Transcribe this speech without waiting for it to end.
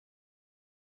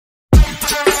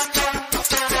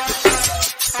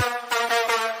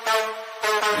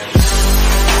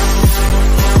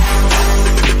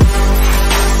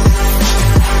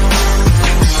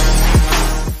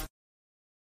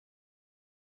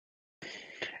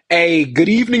Hey, good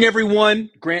evening, everyone.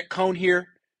 Grant Cohn here.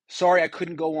 Sorry I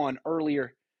couldn't go on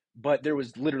earlier, but there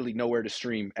was literally nowhere to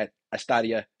stream at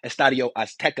Estadio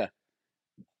Azteca.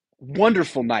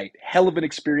 Wonderful night. Hell of an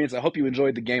experience. I hope you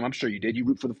enjoyed the game. I'm sure you did. You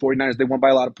root for the 49ers. They won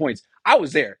by a lot of points. I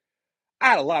was there.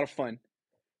 I had a lot of fun.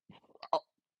 I'm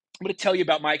going to tell you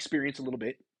about my experience a little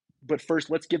bit. But first,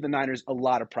 let's give the Niners a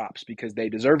lot of props because they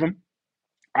deserve them.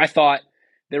 I thought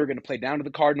they were going to play down to the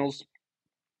Cardinals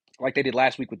like they did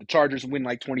last week with the Chargers and win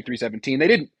like 23-17. They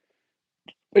didn't.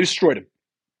 They destroyed them.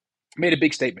 Made a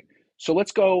big statement. So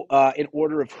let's go in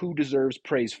order of who deserves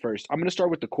praise first. I'm going to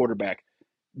start with the quarterback,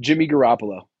 Jimmy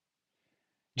Garoppolo.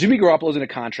 Jimmy Garoppolo's in a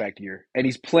contract year, and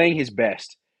he's playing his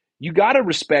best. You got to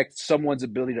respect someone's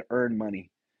ability to earn money.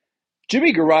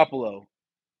 Jimmy Garoppolo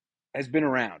has been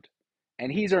around,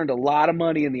 and he's earned a lot of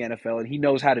money in the NFL, and he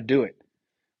knows how to do it.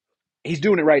 He's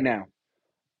doing it right now.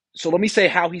 So let me say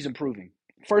how he's improving.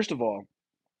 First of all,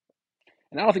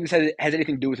 and I don't think this has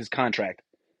anything to do with his contract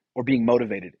or being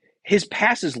motivated. His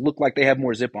passes look like they have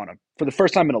more zip on them for the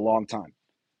first time in a long time.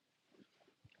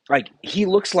 Like he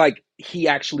looks like he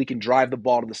actually can drive the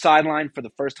ball to the sideline for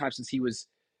the first time since he was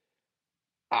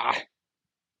ah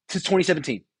since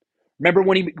 2017. Remember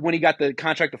when he got the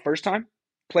contract the first time?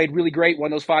 Played really great,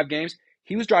 won those 5 games.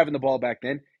 He was driving the ball back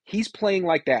then. He's playing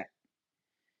like that.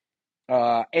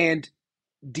 And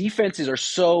defenses are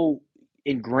so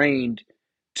ingrained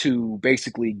to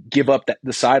basically give up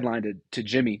the sideline to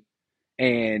Jimmy,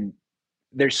 and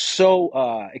they're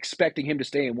so expecting him to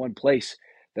stay in one place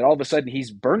that all of a sudden he's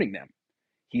burning them.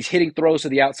 He's hitting throws to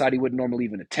the outside he wouldn't normally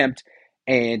even attempt,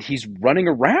 and he's running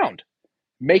around,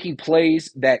 making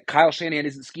plays that Kyle Shanahan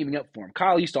isn't scheming up for him.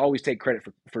 Kyle used to always take credit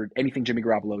for anything Jimmy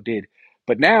Garoppolo did.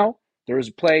 But now there is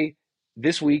a play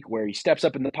this week where he steps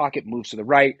up in the pocket, moves to the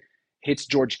right, hits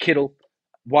George Kittle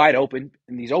wide open,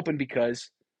 and he's open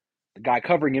because the guy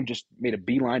covering him just made a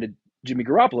beeline to Jimmy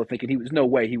Garoppolo, thinking he was no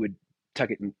way he would tuck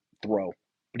it and throw,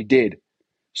 but he did.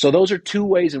 So those are two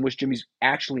ways in which Jimmy's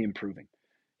actually improving.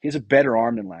 He has a better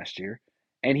arm than last year,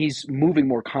 and he's moving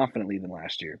more confidently than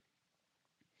last year.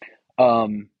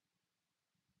 Um,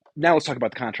 Now let's talk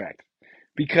about the contract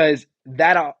because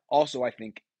that also I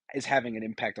think is having an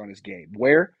impact on his game.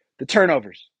 Where the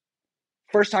turnovers,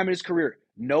 first time in his career,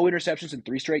 no interceptions in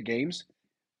 3 straight games.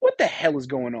 What the hell is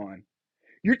going on?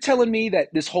 You're telling me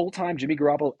that this whole time Jimmy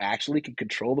Garoppolo actually could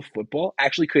control the football,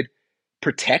 actually could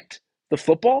protect the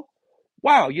football?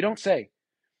 Wow, you don't say.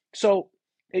 So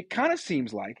it kind of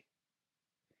seems like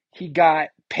he got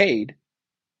paid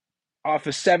off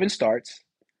of 7 starts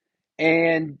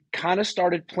and kind of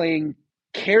started playing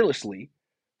carelessly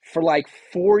for like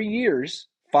 4 years,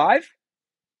 five,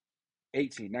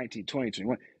 18, 19, 20,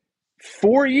 21,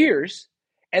 4 years.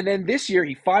 And then this year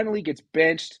he finally gets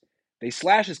benched. They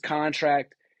slash his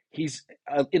contract. He's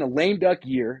in a lame duck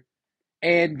year.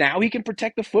 And now he can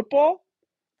protect the football?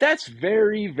 That's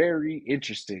very, very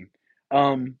interesting.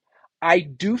 Um, I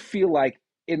do feel like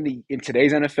in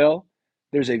today's NFL,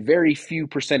 there's a very few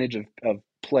percentage of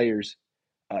players,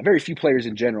 very few players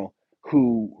in general,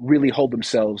 who really hold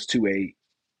themselves to a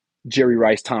Jerry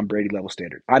Rice, Tom Brady level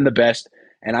standard. I'm the best,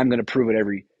 and I'm going to prove it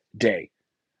every day.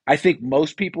 I think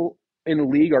most people in the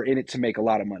league are in it to make a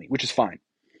lot of money, which is fine.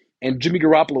 And Jimmy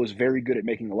Garoppolo is very good at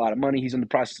making a lot of money. He's in the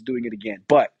process of doing it again.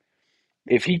 But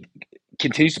if he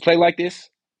continues to play like this,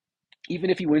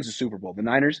 even if he wins the Super Bowl, the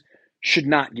Niners should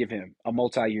not give him a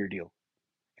multi-year deal.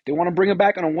 If they want to bring him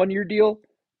back on a 1-year deal,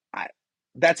 I,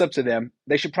 that's up to them.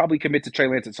 They should probably commit to Trey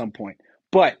Lance at some point.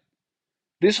 But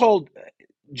this whole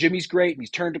Jimmy's great and he's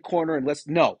turned a corner and let's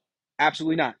no,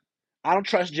 absolutely not. I don't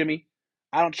trust Jimmy.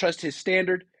 I don't trust his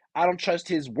standard. I don't trust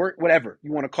his work, whatever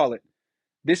you want to call it.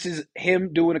 This is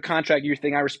him doing a contract year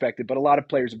thing. I respect it, but a lot of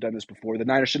players have done this before. The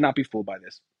Niners should not be fooled by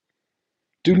this.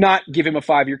 Do not give him a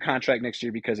 5-year contract next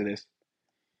year because of this.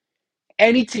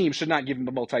 Any team should not give him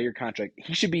a multi-year contract.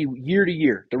 He should be year to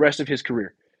year the rest of his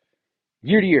career,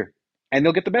 year to year, and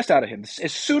they'll get the best out of him.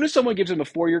 As soon as someone gives him a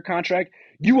 4-year contract,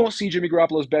 you won't see Jimmy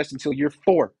Garoppolo's best until year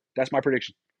 4. That's my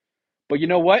prediction. But you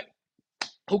know what?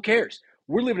 Who cares?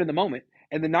 We're living in the moment,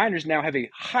 and the Niners now have a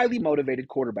highly motivated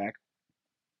quarterback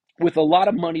with a lot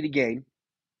of money to gain,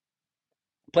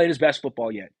 playing his best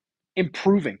football yet,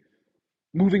 improving,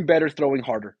 moving better, throwing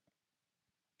harder.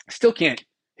 Still can't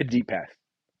hit a deep pass.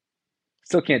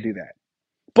 Still can't do that.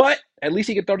 But at least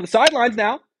he can throw to the sidelines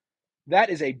now. That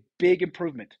is a big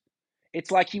improvement.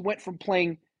 It's like he went from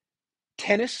playing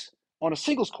tennis on a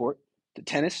singles court to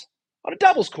tennis on a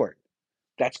doubles court.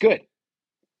 That's good.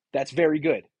 That's very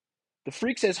good. The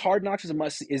Freak says Hard Knocks is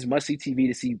must-see TV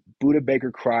to see Buda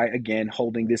Baker cry again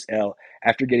holding this L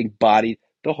after getting bodied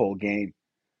the whole game.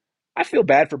 I feel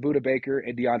bad for Buda Baker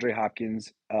and DeAndre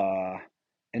Hopkins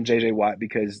and JJ Watt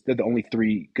because they're the only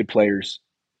three good players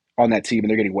on that team and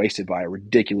they're getting wasted by a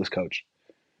ridiculous coach.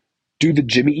 Do the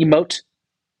Jimmy emote.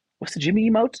 What's the Jimmy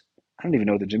emote? I don't even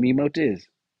know what the Jimmy emote is.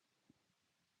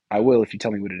 I will if you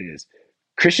tell me what it is.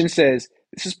 Christian says,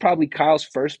 this is probably Kyle's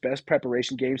first best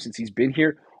preparation game since he's been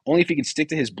here. Only if he can stick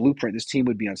to his blueprint, this team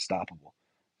would be unstoppable.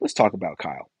 Let's talk about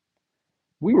Kyle.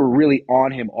 We were really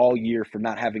on him all year for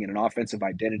not having an offensive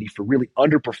identity, for really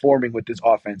underperforming with this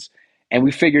offense. And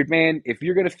we figured, man, if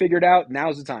you're going to figure it out,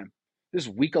 now's the time. This is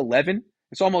week 11.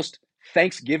 It's almost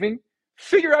Thanksgiving.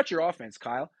 Figure out your offense,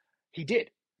 Kyle. He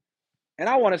did. And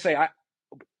I want to say,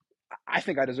 I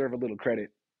think I deserve a little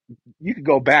credit. You could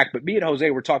go back, but me and Jose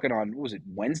were talking on, what was it,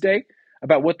 Wednesday,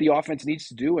 about what the offense needs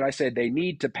to do. And I said they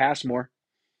need to pass more.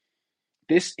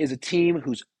 This is a team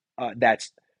whose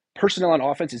that's personnel on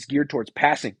offense is geared towards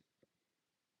passing.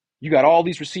 You got all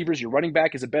these receivers. Your running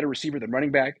back is a better receiver than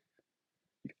running back.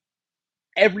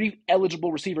 Every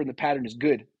eligible receiver in the pattern is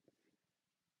good.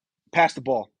 Pass the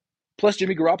ball. Plus,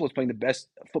 Jimmy Garoppolo is playing the best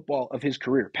football of his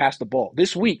career. Pass the ball.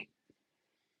 This week,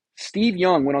 Steve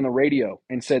Young went on the radio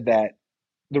and said that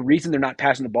the reason they're not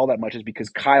passing the ball that much is because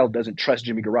Kyle doesn't trust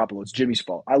Jimmy Garoppolo. It's Jimmy's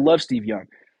fault. I love Steve Young.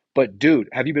 But, dude,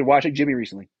 have you been watching Jimmy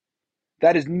recently?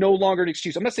 That is no longer an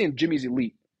excuse. I'm not saying Jimmy's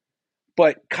elite,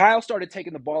 but Kyle started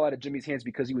taking the ball out of Jimmy's hands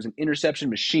because he was an interception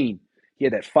machine. He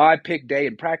had that 5-pick day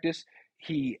in practice.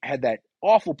 He had that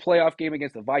awful playoff game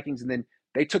against the Vikings, and then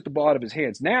they took the ball out of his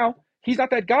hands. Now, he's not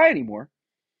that guy anymore.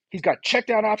 He's got check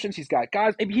down options. He's got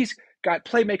guys. He's got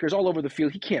playmakers all over the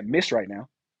field. He can't miss right now.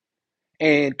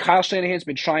 And Kyle Shanahan's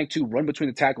been trying to run between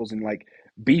the tackles and like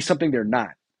be something they're not.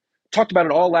 Talked about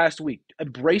it all last week.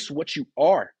 Embrace what you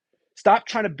are. Stop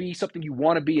trying to be something you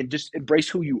want to be and just embrace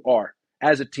who you are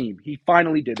as a team. He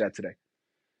finally did that today.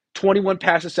 21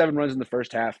 passes, 7 runs in the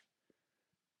first half.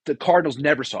 The Cardinals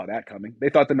never saw that coming. They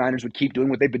thought the Niners would keep doing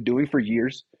what they've been doing for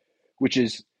years, which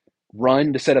is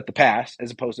run to set up the pass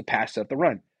as opposed to pass to set up the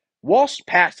run. Walsh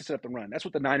passed to set up the run. That's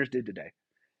what the Niners did today.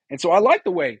 And so I like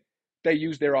the way they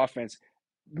used their offense.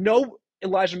 No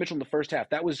Elijah Mitchell in the first half.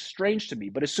 That was strange to me.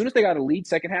 But as soon as they got a lead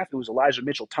second half, it was Elijah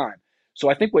Mitchell time. So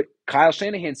I think what Kyle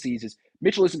Shanahan sees is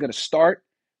Mitchell isn't going to start,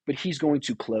 but he's going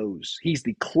to close. He's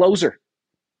the closer.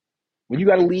 When you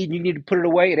got a lead and you need to put it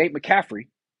away, it ain't McCaffrey.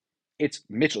 It's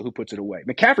Mitchell who puts it away.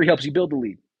 McCaffrey helps you build the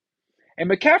lead. And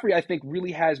McCaffrey, I think,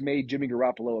 really has made Jimmy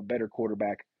Garoppolo a better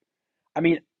quarterback. I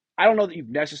mean, I don't know that you've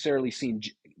necessarily seen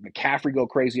McCaffrey go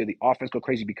crazy or the offense go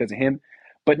crazy because of him.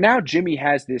 But now Jimmy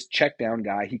has this check down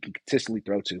guy he can consistently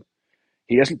throw to.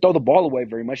 He doesn't throw the ball away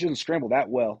very much. He doesn't scramble that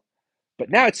well. But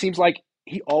now it seems like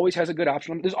he always has a good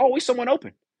option. There's always someone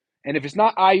open. And if it's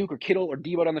not Ayuk or Kittle or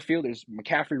Deebo on the field, there's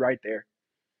McCaffrey right there.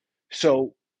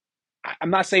 So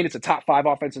I'm not saying it's a top 5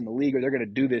 offense in the league or they're going to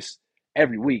do this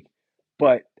every week.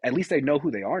 But at least they know who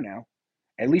they are now.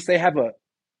 At least they have a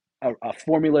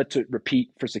formula to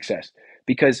repeat for success.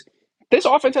 Because this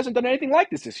offense hasn't done anything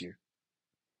like this year.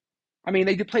 I mean,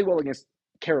 they did play well against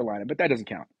Carolina, but that doesn't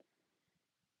count.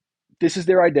 This is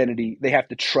their identity. They have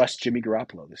to trust Jimmy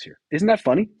Garoppolo this year. Isn't that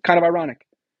funny? Kind of ironic.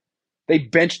 They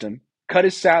benched him, cut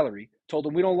his salary, told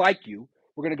him, we don't like you.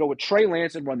 We're going to go with Trey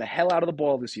Lance and run the hell out of the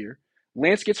ball this year.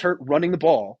 Lance gets hurt running the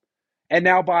ball. And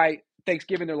now by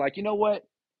Thanksgiving, they're like, you know what?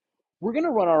 We're going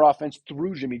to run our offense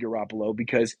through Jimmy Garoppolo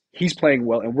because he's playing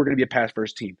well and we're going to be a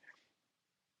pass-first team.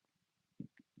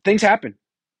 Things happen.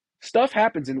 Stuff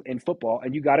happens in football,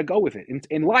 and you got to go with it.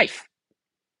 In life,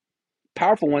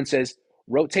 Powerful One says,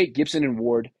 rotate Gibson and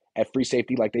Ward at free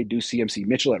safety like they do CMC.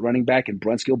 Mitchell at running back and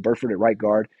Brunskill, Burford at right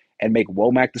guard, and make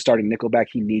Womack the starting nickelback.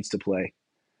 He needs to play.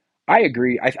 I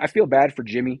agree. I feel bad for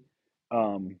Jimmy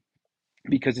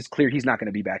because it's clear he's not going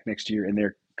to be back next year, and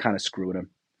they're kind of screwing him.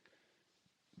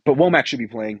 But Womack should be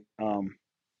playing.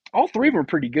 All three of them are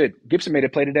pretty good. Gibson made a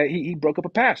play today. He broke up a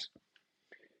pass.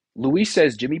 Luis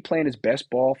says Jimmy playing his best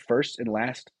ball first and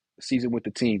last season with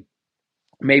the team.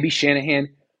 Maybe Shanahan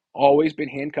always been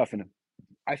handcuffing him.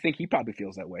 I think he probably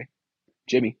feels that way.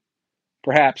 Jimmy,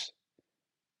 perhaps.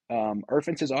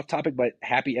 Irfin says off topic, but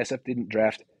happy SF didn't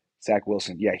draft Zach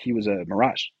Wilson. Yeah, he was a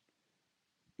mirage,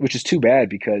 which is too bad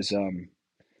because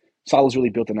Salah's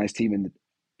really built a nice team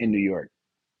in New York,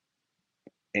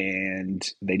 and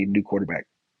they need a new quarterback.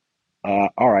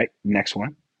 All right, next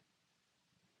one.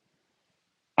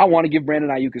 I want to give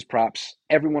Brandon Ayuk his props.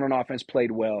 Everyone on offense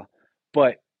played well,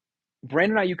 but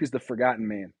Brandon Ayuk is the forgotten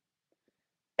man.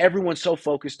 Everyone's so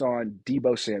focused on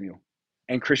Deebo Samuel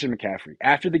and Christian McCaffrey.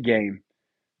 After the game,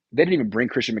 they didn't even bring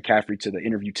Christian McCaffrey to the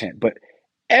interview tent, but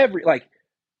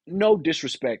no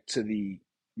disrespect to the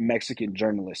Mexican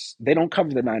journalists. They don't cover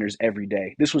the Niners every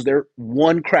day. This was their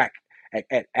one crack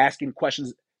at asking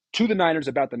questions to the Niners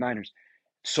about the Niners.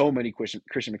 So many Christian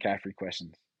McCaffrey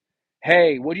questions.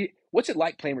 Hey, what's it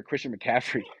like playing with Christian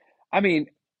McCaffrey? I mean,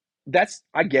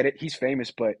 I get it. He's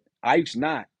famous, but Ayuk's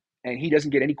not, and he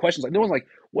doesn't get any questions. Like no one's like,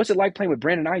 what's it like playing with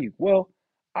Brandon Ayuk? Well,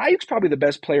 Ayuk's probably the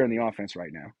best player in the offense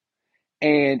right now,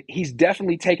 and he's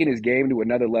definitely taken his game to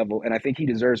another level. And I think he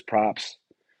deserves props.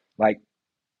 Like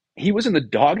he was in the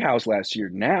doghouse last year.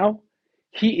 Now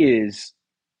he is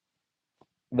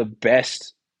the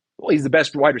best. Well, he's the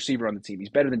best wide receiver on the team. He's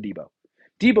better than Debo.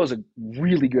 Debo's a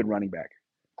really good running back.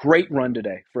 Great run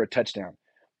today for a touchdown.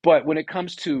 But when it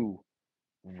comes to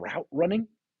route running,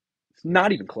 it's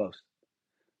not even close.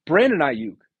 Brandon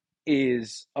Ayuk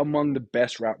is among the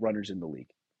best route runners in the league.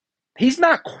 He's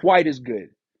not quite as good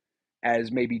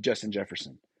as maybe Justin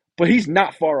Jefferson, but he's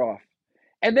not far off.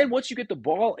 And then once you get the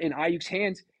ball in Ayuk's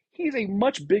hands, he's a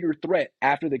much bigger threat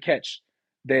after the catch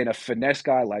than a finesse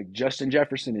guy like Justin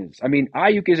Jefferson is. I mean,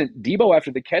 Ayuk isn't Debo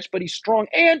after the catch, but he's strong.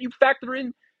 And you factor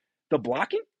in the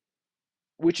blocking,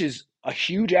 which is a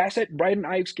huge asset in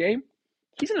Brandon Ayuk's game.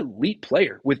 He's an elite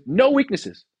player with no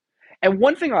weaknesses. And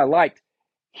one thing I liked,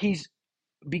 he's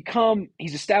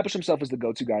established himself as the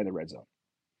go-to guy in the red zone.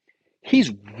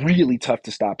 He's really tough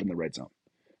to stop in the red zone.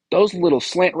 Those little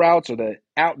slant routes or the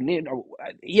out and in,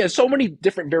 he has so many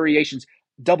different variations,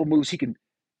 double moves he can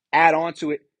add on to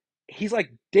it. He's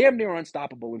like damn near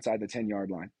unstoppable inside the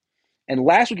 10-yard line. And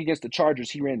last week against the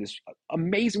Chargers, he ran this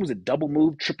amazing, was a double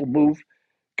move, triple move,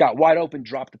 got wide open,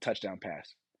 dropped the touchdown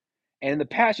pass. And in the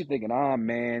past, you're thinking,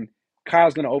 man,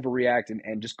 Kyle's going to overreact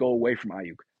and just go away from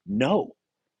Ayuk. No.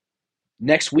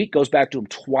 Next week goes back to him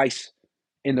twice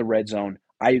in the red zone.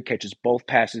 Ayuk catches both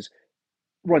passes,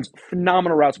 runs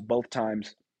phenomenal routes both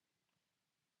times.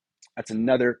 That's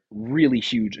another really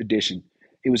huge addition.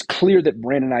 It was clear that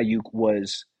Brandon Ayuk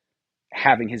was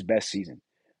having his best season,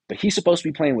 but he's supposed to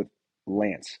be playing with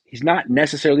Lance. He's not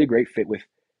necessarily a great fit with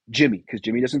Jimmy because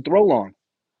Jimmy doesn't throw long.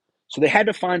 So they had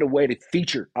to find a way to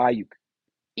feature Ayuk.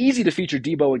 Easy to feature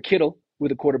Debo and Kittle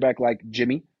with a quarterback like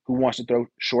Jimmy who wants to throw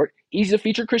short. Easy to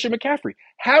feature Christian McCaffrey.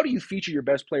 How do you feature your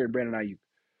best player in Brandon Ayuk?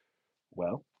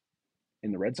 Well,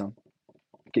 in the red zone,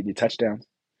 getting you touchdowns.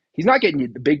 He's not getting you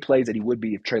the big plays that he would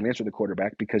be if Trey Lance were the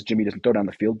quarterback because Jimmy doesn't throw down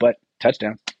the field, but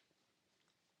touchdowns.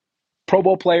 Pro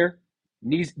Bowl player,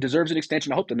 deserves an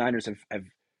extension. I hope the Niners have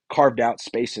carved out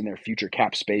space in their future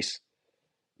cap space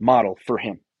model for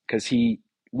him because he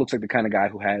looks like the kind of guy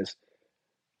who has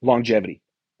longevity,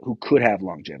 who could have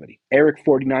longevity.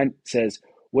 Eric49 says,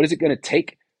 what is it going to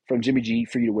take from Jimmy G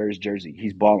for you to wear his jersey?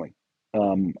 He's balling.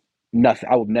 Nothing.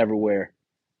 I will never wear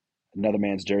another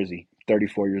man's jersey.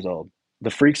 34 years old. The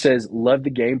Freak says, love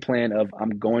the game plan of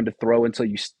I'm going to throw until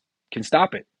you can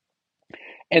stop it.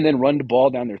 And then run the ball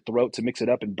down their throat to mix it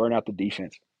up and burn out the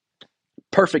defense.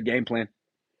 Perfect game plan.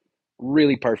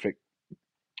 Really perfect.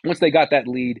 Once they got that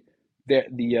lead,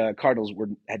 the Cardinals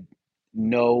had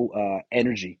no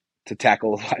energy to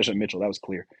tackle Elijah Mitchell. That was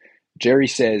clear. Jerry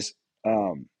says,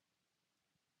 can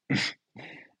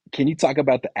you talk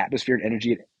about the atmosphere and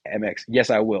energy at MX? Yes,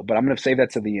 I will, but I'm going to save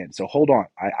that to the end. So hold on.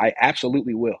 I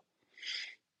absolutely will.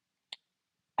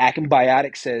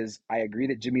 Biotic says, I agree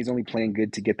that Jimmy's only playing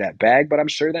good to get that bag, but I'm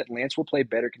sure that Lance will play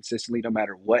better consistently no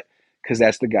matter what because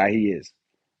that's the guy he is.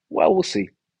 Well, we'll see.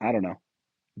 I don't know.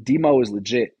 Demo is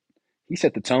legit. He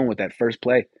set the tone with that first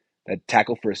play, that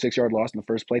tackle for a 6-yard loss in the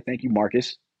first play. Thank you,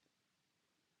 Marcus.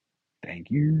 Thank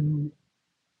you.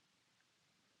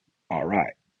 All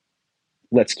right.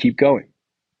 Let's keep going.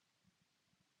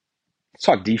 Let's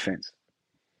talk defense.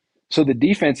 So the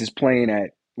defense is playing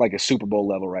at like a Super Bowl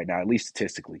level right now, at least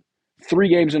statistically. 3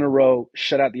 games in a row,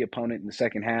 shut out the opponent in the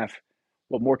second half.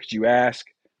 What more could you ask?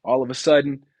 All of a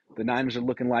sudden, the Niners are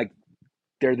looking like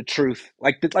they're the truth.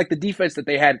 Like the defense that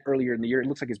they had earlier in the year, it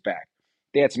looks like it's back.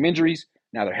 They had some injuries.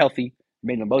 Now they're healthy.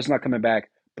 Manuel Mo's not coming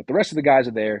back. But the rest of the guys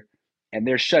are there, and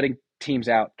they're shutting teams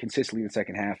out consistently in the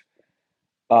second half.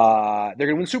 They're going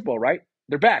to win the Super Bowl, right?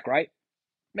 They're back, right?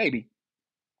 Maybe.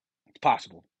 It's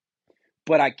possible.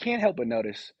 But I can't help but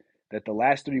notice that the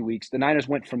last 3 weeks, the Niners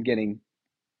went from giving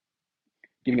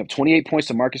up 28 points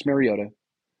to Marcus Mariota,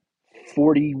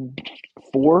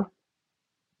 44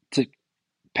 to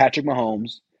Patrick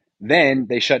Mahomes. Then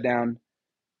they shut down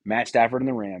Matt Stafford and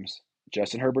the Rams,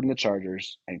 Justin Herbert and the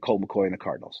Chargers, and Colt McCoy and the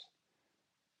Cardinals.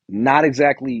 Not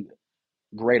exactly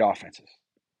great offenses.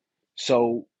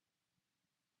 So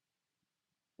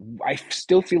I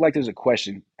still feel like there's a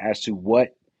question as to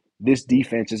what this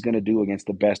defense is going to do against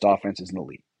the best offenses in the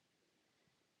league.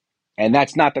 And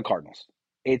that's not the Cardinals.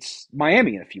 It's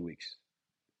Miami in a few weeks.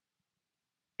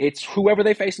 It's whoever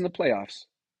they face in the playoffs.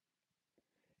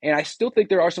 And I still think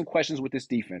there are some questions with this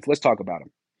defense. Let's talk about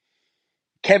them.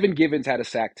 Kevin Givens had a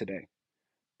sack today.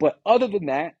 But other than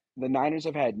that, the Niners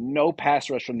have had no pass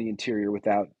rush from the interior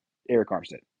without Eric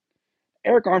Armstead.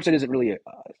 Eric Armstead isn't really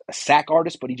a sack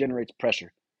artist, but he generates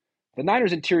pressure. The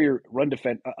Niners' interior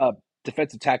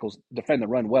defensive tackles defend the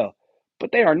run well,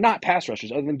 but they are not pass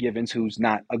rushers other than Givens, who's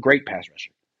not a great pass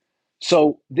rusher.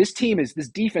 So this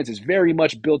defense is very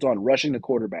much built on rushing the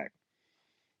quarterback.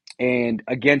 And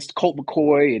against Colt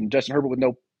McCoy and Justin Herbert with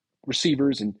no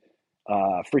receivers and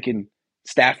freaking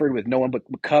Stafford with no one but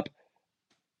Kupp,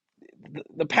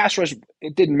 the pass rush,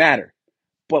 it didn't matter.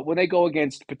 But when they go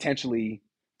against potentially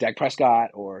Dak Prescott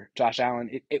or Josh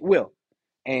Allen, it will.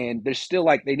 And there's still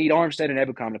they need Armstead and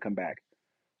Ebukam to come back.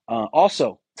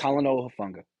 Also, Talanoa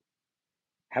Hufanga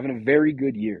having a very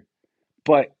good year.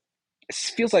 But it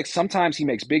feels like sometimes he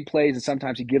makes big plays and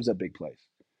sometimes he gives up big plays.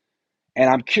 And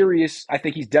I'm curious. I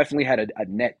think he's definitely had a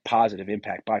net positive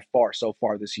impact by far so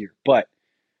far this year. But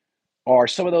are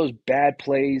some of those bad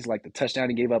plays, like the touchdown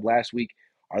he gave up last week,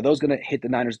 are those going to hit the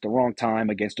Niners at the wrong time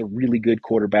against a really good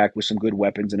quarterback with some good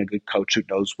weapons and a good coach who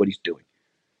knows what he's doing?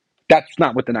 That's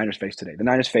not what the Niners faced today. The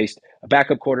Niners faced a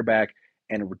backup quarterback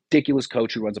and a ridiculous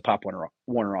coach who runs a Pop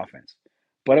Warner offense.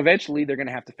 But eventually, they're going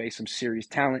to have to face some serious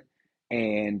talent.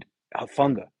 And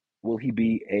Hufanga, will he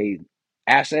be a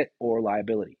asset or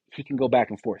liability? He can go back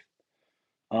and forth.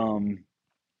 I'm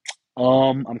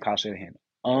Kyle Shanahan.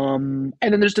 And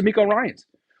then there's D'Amico Ryans,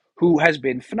 who has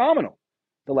been phenomenal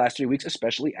the last 3 weeks,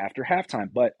 especially after halftime.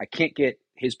 But I can't get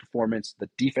his performance, the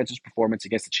defense's performance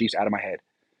against the Chiefs, out of my head.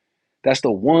 That's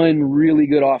the one really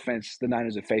good offense the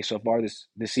Niners have faced so far this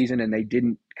season, and they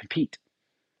didn't compete.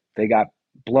 They got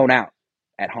blown out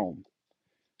at home.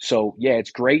 So, yeah,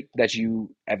 it's great that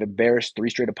you have embarrassed 3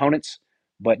 straight opponents,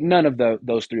 but none of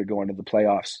those 3 are going to the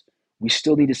playoffs. We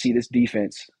still need to see this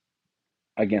defense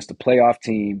against a playoff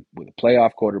team with a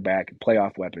playoff quarterback and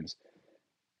playoff weapons.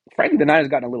 Frankly, the Niners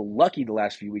have gotten a little lucky the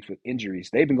last few weeks with injuries.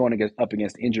 They've been going up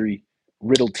against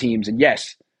injury-riddled teams. And,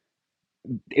 yes,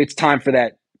 it's time for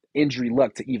that injury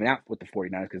luck to even out with the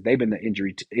 49ers because they've been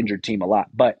the injured team a lot.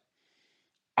 But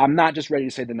I'm not just ready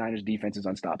to say the Niners defense is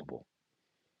unstoppable.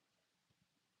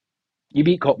 You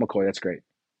beat Colt McCoy. That's great.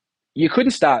 You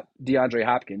couldn't stop DeAndre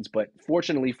Hopkins, but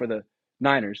fortunately for the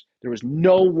Niners, there was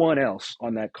no one else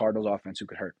on that Cardinals offense who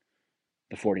could hurt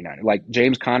the 49ers. Like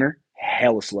James Conner,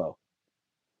 hella slow.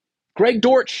 Greg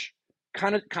Dortch,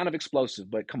 kind of explosive,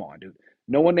 but come on, dude.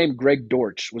 No one named Greg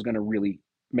Dortch was going to really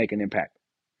make an impact.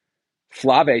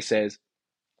 Flave says,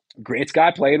 Grant's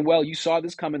guy playing well. You saw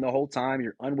this coming the whole time.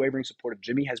 Your unwavering support of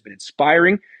Jimmy has been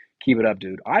inspiring. Keep it up,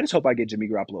 dude. I just hope I get Jimmy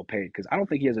Garoppolo paid because I don't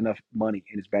think he has enough money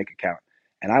in his bank account,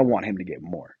 and I want him to get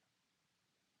more.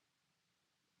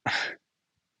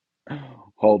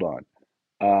 Hold on.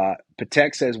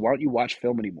 Patek says, "Why don't you watch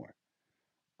film anymore?"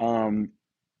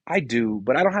 I do,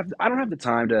 but I don't have the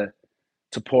time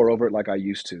to pour over it like I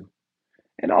used to.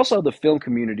 And also, the film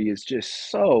community is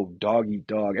just so dog eat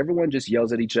dog. Everyone just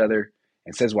yells at each other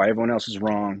and says why everyone else is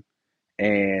wrong,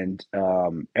 and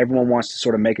everyone wants to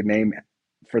sort of make a name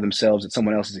for themselves at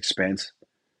someone else's expense.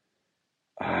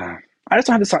 I just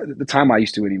don't have the time I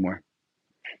used to anymore.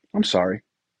 I'm sorry.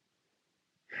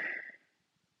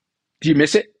 Do you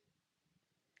miss it?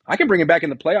 I can bring it back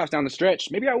in the playoffs down the stretch.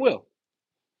 Maybe I will.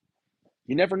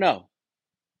 You never know.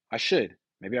 I should.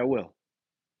 Maybe I will.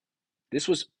 This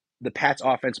was the Pats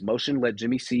offense motion, let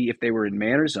Jimmy see if they were in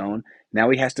man or zone. Now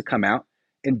he has to come out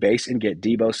and base and get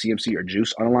Debo, CMC, or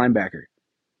Juice on a linebacker.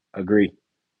 Agree.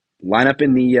 Line up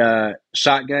in the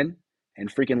shotgun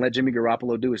and freaking let Jimmy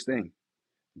Garoppolo do his thing.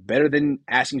 Better than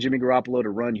asking Jimmy Garoppolo to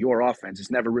run your offense.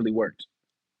 It's never really worked.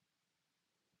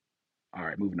 All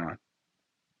right, moving on.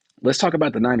 Let's talk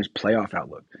about the Niners' playoff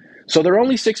outlook. So they're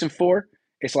only 6-4.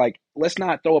 It's like, let's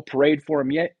not throw a parade for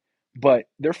them yet, but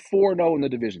they're 4-0 in the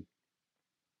division.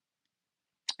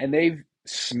 And they've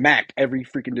smacked every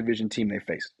freaking division team they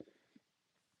faced.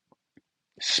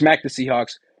 Smacked the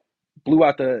Seahawks, blew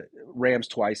out the Rams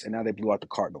twice, and now they blew out the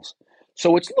Cardinals.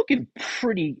 So it's looking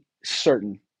pretty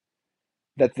certain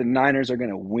that the Niners are going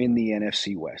to win the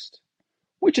NFC West,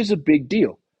 which is a big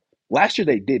deal. Last year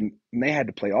they didn't, and they had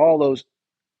to play all those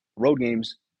road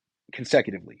games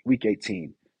consecutively. Week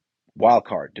 18, wild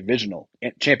card, divisional,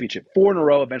 and championship. 4 in a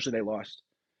row. Eventually they lost.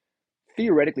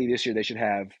 Theoretically, this year they should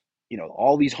have,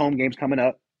 all these home games coming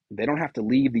up. They don't have to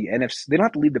leave the NFC. They don't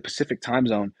have to leave the Pacific time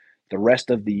zone the rest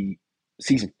of the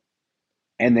season.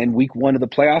 And then week 1 of the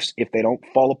playoffs, if they don't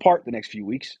fall apart the next few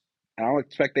weeks, and I don't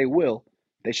expect they will,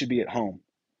 they should be at home,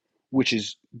 which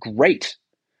is great.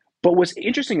 But what's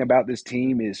interesting about this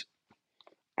team is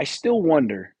I still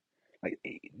wonder, like,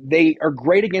 they are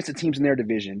great against the teams in their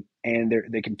division, and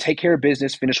they can take care of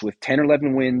business, finish with 10 or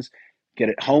 11 wins, get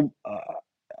it home,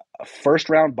 a first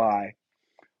round bye.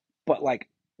 But like,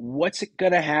 what's it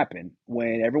gonna happen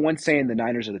when everyone's saying the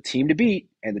Niners are the team to beat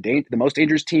and the most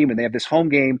dangerous team, and they have this home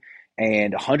game,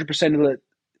 and 100% of the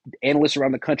analysts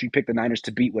around the country pick the Niners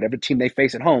to beat whatever team they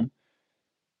face at home,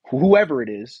 whoever it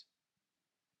is,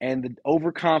 and the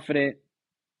overconfident,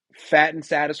 fat and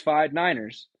satisfied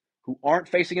Niners who aren't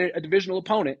facing a divisional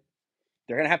opponent,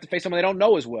 they're gonna have to face someone they don't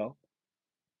know as well.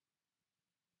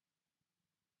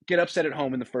 Get upset at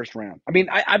home in the first round. I mean,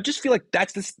 I just feel like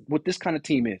that's what this kind of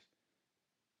team is.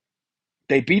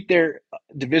 They beat their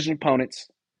division opponents.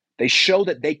 They show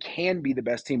that they can be the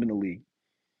best team in the league.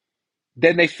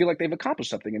 Then they feel like they've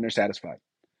accomplished something and they're satisfied.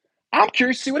 I'm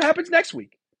curious to see what happens next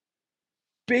week.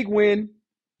 Big win.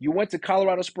 You went to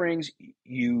Colorado Springs.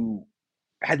 You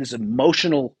had this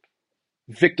emotional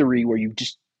victory where you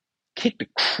just kicked the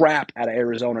crap out of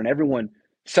Arizona and everyone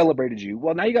celebrated you.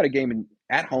 Well, now you got a game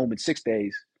at home in 6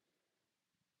 days.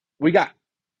 We got.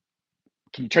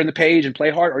 Can you turn the page and play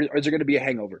hard, or is there going to be a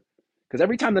hangover? Because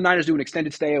every time the Niners do an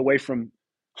extended stay away from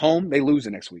home, they lose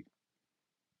the next week.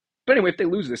 But anyway, if they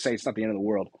lose this, say it's not the end of the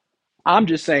world. I'm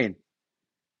just saying,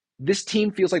 this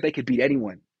team feels like they could beat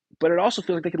anyone, but it also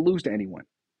feels like they could lose to anyone,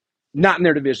 not in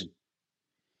their division.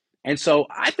 And so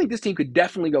I think this team could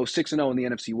definitely go 6-0 in the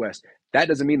NFC West. That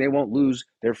doesn't mean they won't lose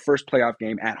their first playoff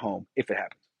game at home if it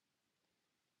happens.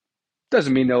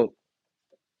 Doesn't mean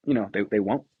they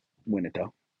won't win it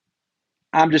though.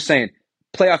 I'm just saying,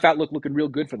 playoff outlook looking real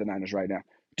good for the Niners right now.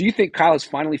 Do you think Kyle has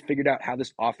finally figured out how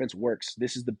this offense works?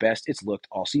 This is the best it's looked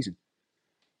all season.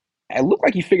 It looked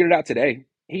like he figured it out today.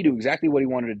 He knew exactly what he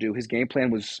wanted to do. His game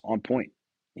plan was on point.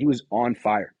 He was on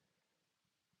fire.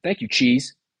 Thank you,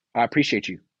 Cheese. I appreciate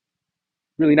you.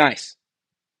 Really nice.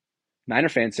 Niner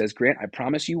fan says, Grant, I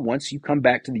promise you, once you come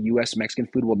back to the U.S., Mexican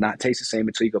food will not taste the same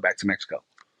until you go back to Mexico.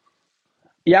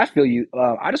 Yeah, I feel you.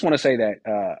 I just want to say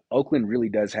that Oakland really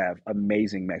does have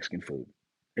amazing Mexican food.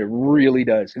 It really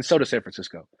does. And so does San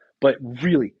Francisco. But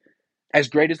really, as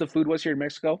great as the food was here in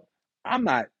Mexico, I'm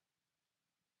not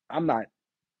I'm not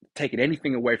taking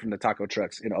anything away from the taco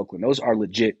trucks in Oakland. Those are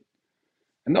legit.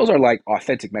 And those are like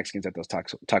authentic Mexicans at those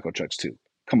taco trucks too.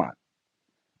 Come on.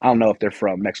 I don't know if they're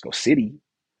from Mexico City,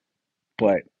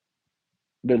 but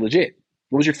they're legit.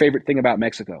 What was your favorite thing about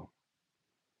Mexico?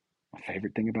 My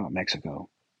favorite thing about Mexico.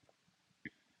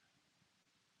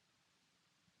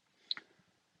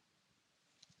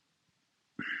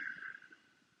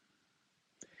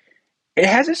 It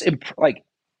has this like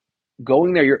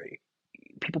going there. You're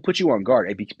people put you on guard.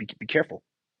 Hey, be careful,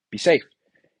 be safe.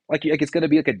 Like it's gonna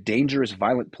be like a dangerous,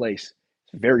 violent place.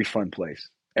 It's a very fun place.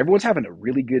 Everyone's having a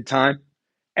really good time.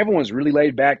 Everyone's really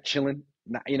laid back, chilling.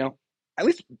 At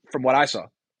least from what I saw.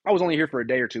 I was only here for a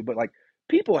day or two, but like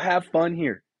people have fun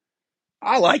here.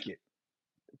 I like it.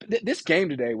 This game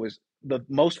today was the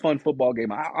most fun football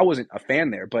game. I wasn't a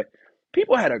fan there, but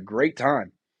people had a great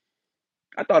time.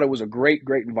 I thought it was a great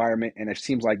environment, and it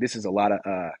seems like this is a lot of,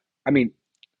 I mean,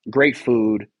 great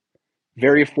food,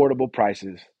 very affordable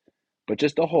prices, but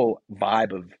just the whole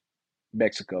vibe of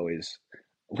Mexico is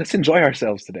let's enjoy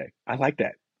ourselves today. I like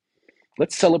that.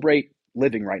 Let's celebrate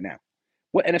living right now.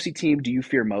 What NFC team do you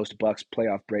fear most? Bucks,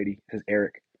 playoff, Brady, says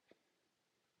Eric.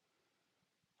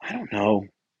 I don't know.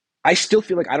 I still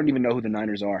feel like I don't even know who the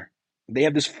Niners are. They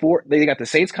have this four. They got the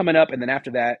Saints coming up, and then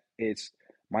after that, it's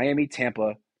Miami,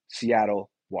 Tampa, Seattle,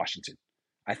 Washington.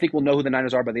 I think we'll know who the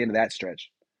Niners are by the end of that stretch.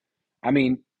 I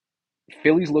mean,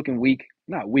 Philly's looking weak,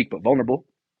 not weak, but vulnerable.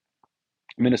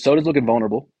 Minnesota's looking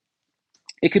vulnerable.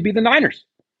 It could be the Niners,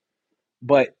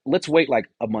 but let's wait like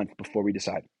a month before we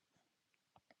decide.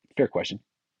 Fair question.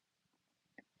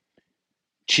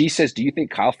 Cheese says, "Do you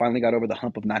think Kyle finally got over the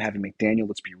hump of not having McDaniel?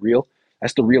 Let's be real.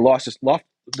 That's the real loss.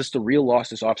 That's the real loss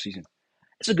this offseason."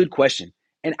 It's a good question,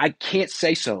 and I can't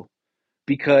say so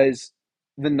because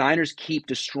the Niners keep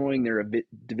destroying their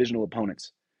divisional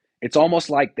opponents. It's almost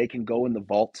like they can go in the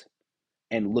vault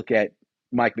and look at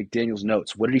Mike McDaniel's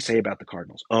notes. What did he say about the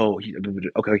Cardinals? Oh,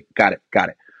 okay, got it.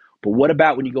 But what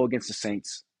about when you go against the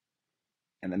Saints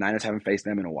and the Niners haven't faced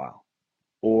them in a while?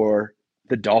 Or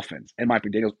the Dolphins and Mike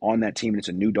McDaniel's on that team and it's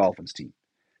a new Dolphins team.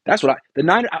 That's what the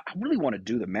Niners, I really want to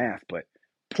do the math, but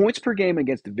points per game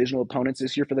against divisional opponents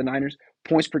this year for the Niners,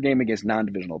 points per game against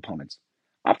non-divisional opponents.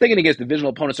 I'm thinking against divisional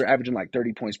opponents, they're averaging like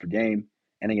 30 points per game,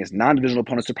 and against non-divisional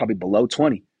opponents, they're probably below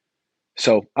 20.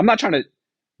 So I'm not trying to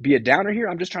be a downer here.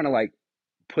 I'm just trying to like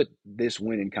put this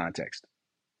win in context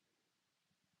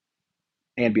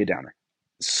and be a downer.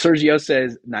 Sergio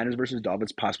says Niners versus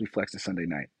Dolphins possibly flex to Sunday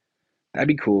night. That'd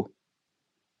be cool.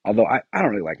 Although I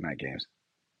don't really like night games.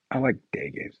 I like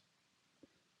day games.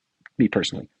 Me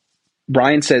personally.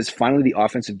 Brian says finally the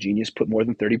offensive genius put more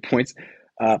than 30 points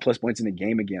plus points in the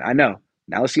game again. I know.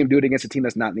 Now let's see him do it against a team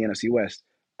that's not in the NFC West,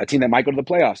 a team that might go to the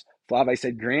playoffs. Flave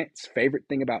said Grant's favorite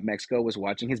thing about Mexico was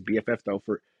watching his BFF throw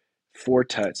for 4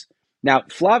 tuts. Now,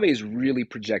 Flave is really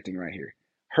projecting right here.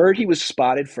 Heard he was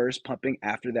spotted first pumping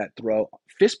after that throw,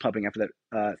 fist pumping after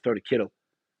that throw to Kittle.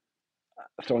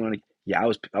 Throwing on, yeah, I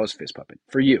was fist pumping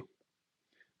for you.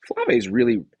 Flave is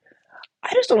really.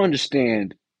 I just don't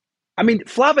understand. I mean,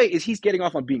 Flave is he's getting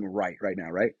off on being right now,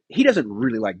 right? He doesn't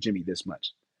really like Jimmy this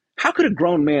much. How could a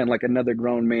grown man like another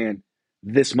grown man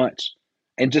this much,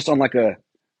 and just on like a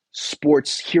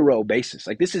sports hero basis?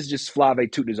 Like this is just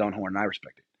Flave tooting his own horn, and I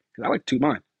respect it because I like to toot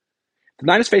mine. The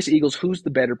Niners face the Eagles. Who's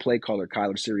the better play caller, Kyle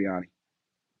or Sirianni?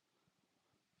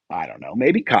 I don't know.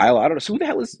 Maybe Kyle. I don't know. So who the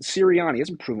hell is Sirianni? He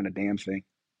hasn't proven a damn thing.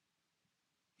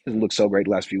 He doesn't look so great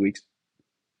the last few weeks.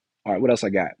 All right, what else I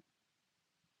got?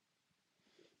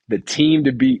 The team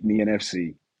to beat in the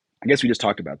NFC. I guess we just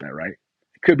talked about that, right?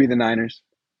 It could be the Niners,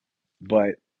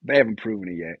 but they haven't proven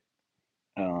it yet.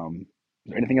 Is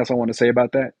there anything else I want to say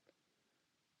about that?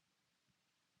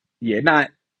 Yeah,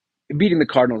 not beating the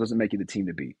Cardinals doesn't make you the team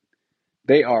to beat.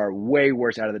 They are way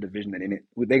worse out of the division than in it.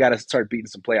 They got to start beating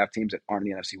some playoff teams that aren't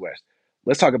in the NFC West.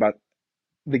 Let's talk about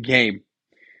the game.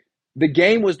 The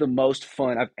game was the most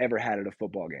fun I've ever had at a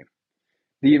football game.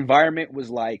 The environment was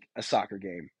like a soccer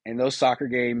game, and those soccer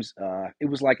games, it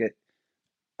was like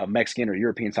a Mexican or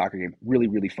European soccer game. Really,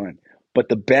 really fun. But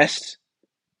the best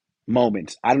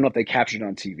moments, I don't know if they captured it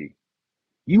on TV.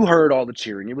 You heard all the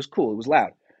cheering. It was cool. It was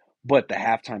loud. But the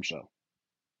halftime show,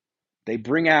 they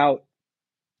bring out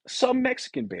some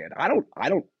Mexican band. I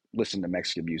don't listen to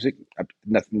Mexican music.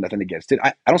 Nothing against it.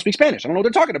 I don't speak Spanish. I don't know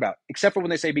what they're talking about, except for when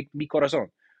they say mi corazón.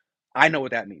 I know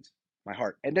what that means. My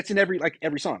heart. And that's in every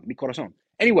song, mi corazón.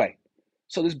 Anyway,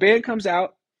 so this band comes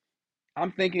out.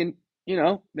 I'm thinking,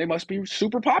 they must be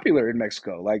super popular in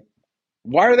Mexico. Like,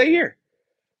 why are they here?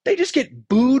 They just get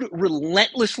booed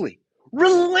relentlessly.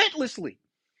 Relentlessly.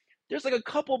 There's like a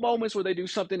couple moments where they do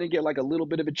something and get like a little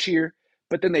bit of a cheer,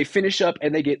 but then they finish up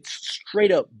and they get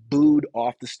straight up booed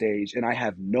off the stage. And I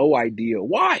have no idea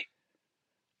why.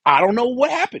 I don't know what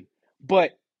happened,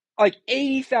 but like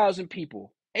 80,000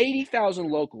 people, 80,000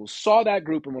 locals saw that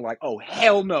group and were like, oh,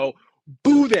 hell no,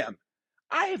 boo them.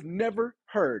 I have never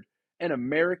heard an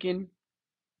American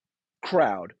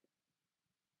crowd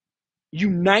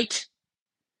unite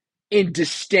in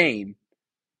disdain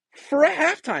for a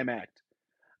halftime act.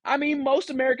 I mean,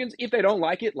 most Americans, if they don't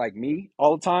like it, like me,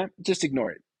 all the time, just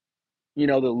ignore it.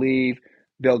 They'll leave,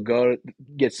 they'll go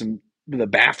get the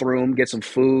bathroom, get some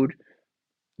food.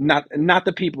 Not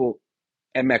the people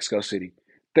at Mexico City.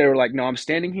 They were like, no, I'm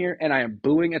standing here and I am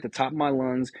booing at the top of my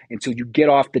lungs until you get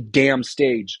off the damn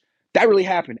stage. That really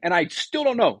happened. And I still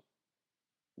don't know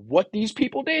what these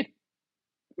people did.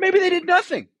 Maybe they did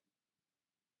nothing.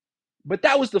 But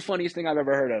that was the funniest thing I've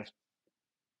ever heard of.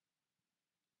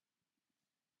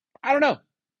 I don't know.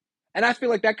 And I feel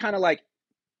like that kind of like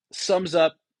sums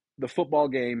up the football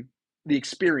game, the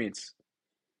experience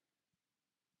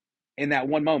in that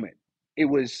one moment. It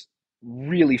was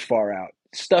really far out.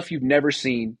 Stuff you've never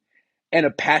seen and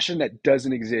a passion that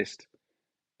doesn't exist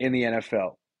in the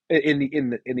NFL, in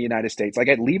the United States. Like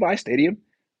at Levi Stadium,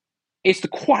 it's the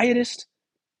quietest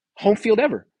home field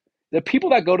ever. The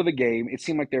people that go to the game, it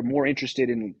seemed like they're more interested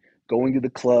in going to the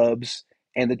clubs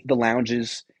and the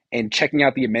lounges and checking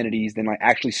out the amenities than like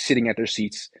actually sitting at their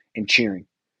seats and cheering.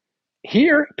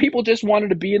 Here, people just wanted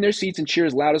to be in their seats and cheer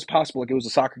as loud as possible, like it was a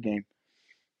soccer game.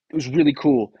 It was really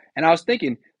cool. And I was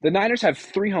thinking, the Niners have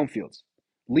 3 home fields: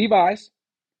 Levi's,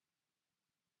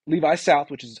 Levi's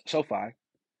South, which is SoFi,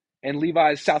 and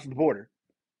Levi's south of the border,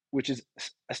 which is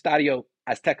Estadio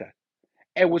Azteca.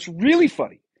 And what's really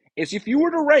funny is if you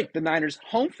were to rank the Niners'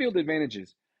 home field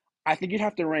advantages, I think you'd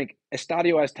have to rank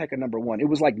Estadio Azteca number 1. It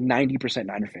was like 90%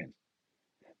 Niner fans.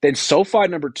 Then SoFi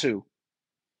number 2,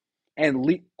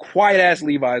 and quiet ass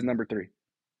Levi's number 3.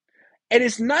 And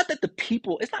it's not that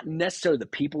it's not necessarily the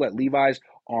people at Levi's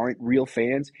aren't real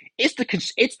fans. It's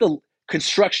the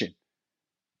construction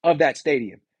of that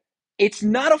stadium. It's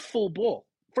not a full bowl.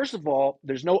 First of all,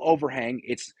 there's no overhang.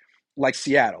 It's like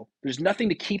Seattle. There's nothing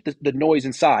to keep the noise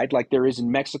inside like there is in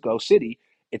Mexico City.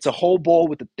 It's a whole bowl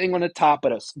with a thing on the top,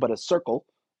 but a circle,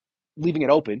 leaving it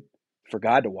open for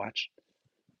God to watch.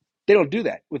 They don't do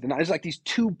that with the There's like these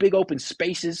 2 big open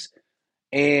spaces,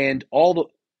 and all the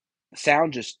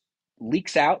sound just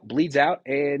leaks out, bleeds out,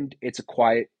 and it's a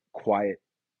quiet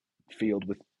field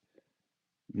with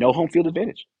no home field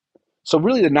advantage. So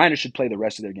really, the Niners should play the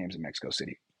rest of their games in Mexico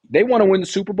City. They want to win the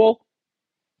Super Bowl.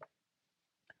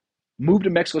 Move to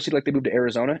Mexico City like they moved to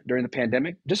Arizona during the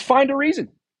pandemic. Just find a reason.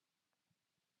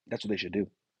 That's what they should do.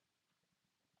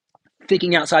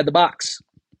 Thinking outside the box.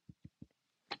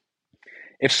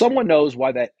 If someone knows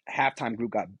why that halftime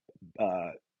group got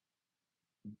uh,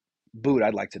 booed,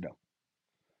 I'd like to know.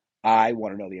 I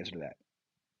want to know the answer to that.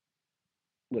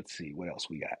 Let's see what else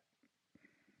we got.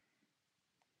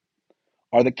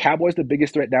 Are the Cowboys the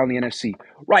biggest threat down the NFC?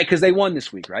 Right, because they won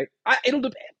this week, right? It'll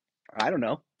depend. I don't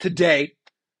know. Today,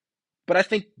 but I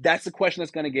think that's the question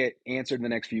that's going to get answered in the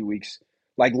next few weeks.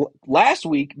 Like last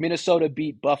week, Minnesota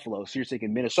beat Buffalo, so you're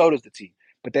thinking Minnesota's the team.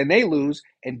 But then they lose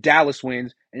and Dallas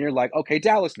wins, and you're like, okay,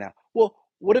 Dallas now. Well,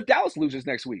 what if Dallas loses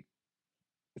next week?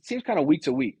 It seems kind of week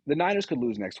to week. The Niners could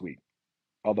lose next week,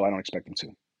 although I don't expect them to.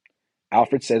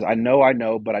 Alfred says, I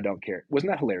know, but I don't care.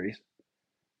 Wasn't that hilarious?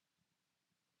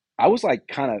 I was like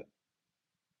kind of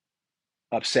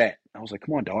upset. I was like,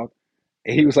 come on, dog.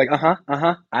 And he was like,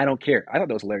 I don't care. I thought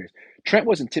that was hilarious. Trent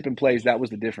wasn't tipping plays. That was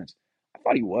the difference. I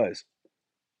thought he was.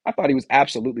 I thought he was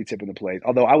absolutely tipping the plays.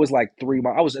 Although I was like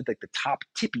I was at like the top,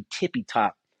 tippy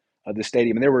top of the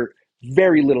stadium, and there were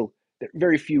very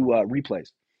few replays.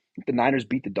 I think the Niners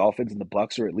beat the Dolphins and the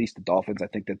Bucks, or at least the Dolphins. I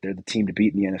think that they're the team to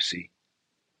beat in the NFC.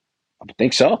 I would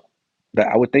think so.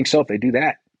 I would think so if they do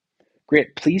that.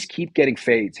 Grant, please keep getting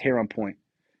fades. Hair on point.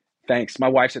 Thanks. My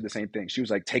wife said the same thing. She was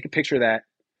like, take a picture of that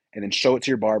and then show it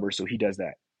to your barber so he does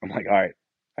that. I'm like, all right,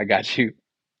 I got you.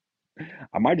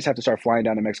 I might just have to start flying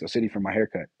down to Mexico City for my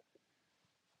haircut.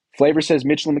 Flavor says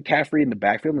Mitchell and McCaffrey in the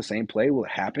backfield in the same play. Will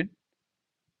it happen?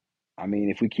 I mean,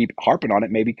 if we keep harping on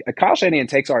it, maybe Kyle Shanahan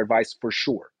takes our advice for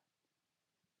sure.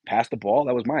 Pass the ball.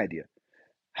 That was my idea.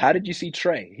 How did you see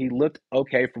Trey? He looked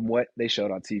okay from what they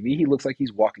showed on TV. He looks like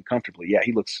he's walking comfortably. Yeah,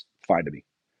 he looks fine to me.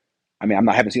 I mean,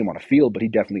 I haven't seen him on a field, but he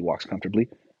definitely walks comfortably.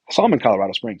 I saw him in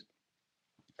Colorado Springs.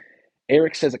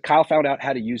 Eric says that Kyle found out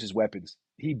how to use his weapons.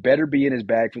 He better be in his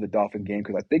bag for the Dolphin game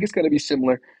because I think it's going to be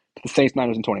similar to the Saints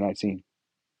Niners in 2019.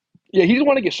 Yeah, he doesn't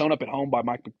want to get shown up at home by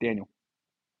Mike McDaniel.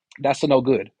 That's a no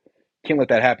good. Can't let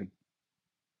that happen.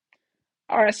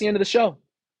 All right, that's the end of the show.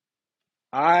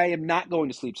 I am not going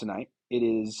to sleep tonight. It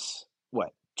is,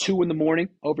 what, 2 in the morning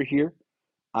over here.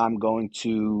 I'm going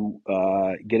to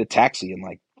get a taxi in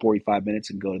like 45 minutes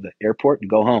and go to the airport and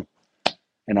go home.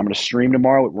 And I'm going to stream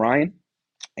tomorrow with Ryan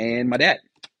and my dad.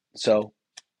 So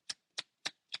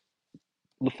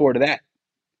look forward to that.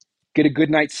 Get a good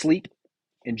night's sleep.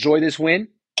 Enjoy this win.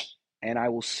 And I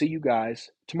will see you guys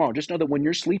tomorrow. Just know that when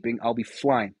you're sleeping, I'll be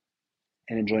flying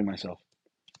and enjoying myself.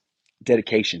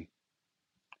 Dedication.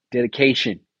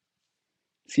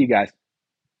 See you guys.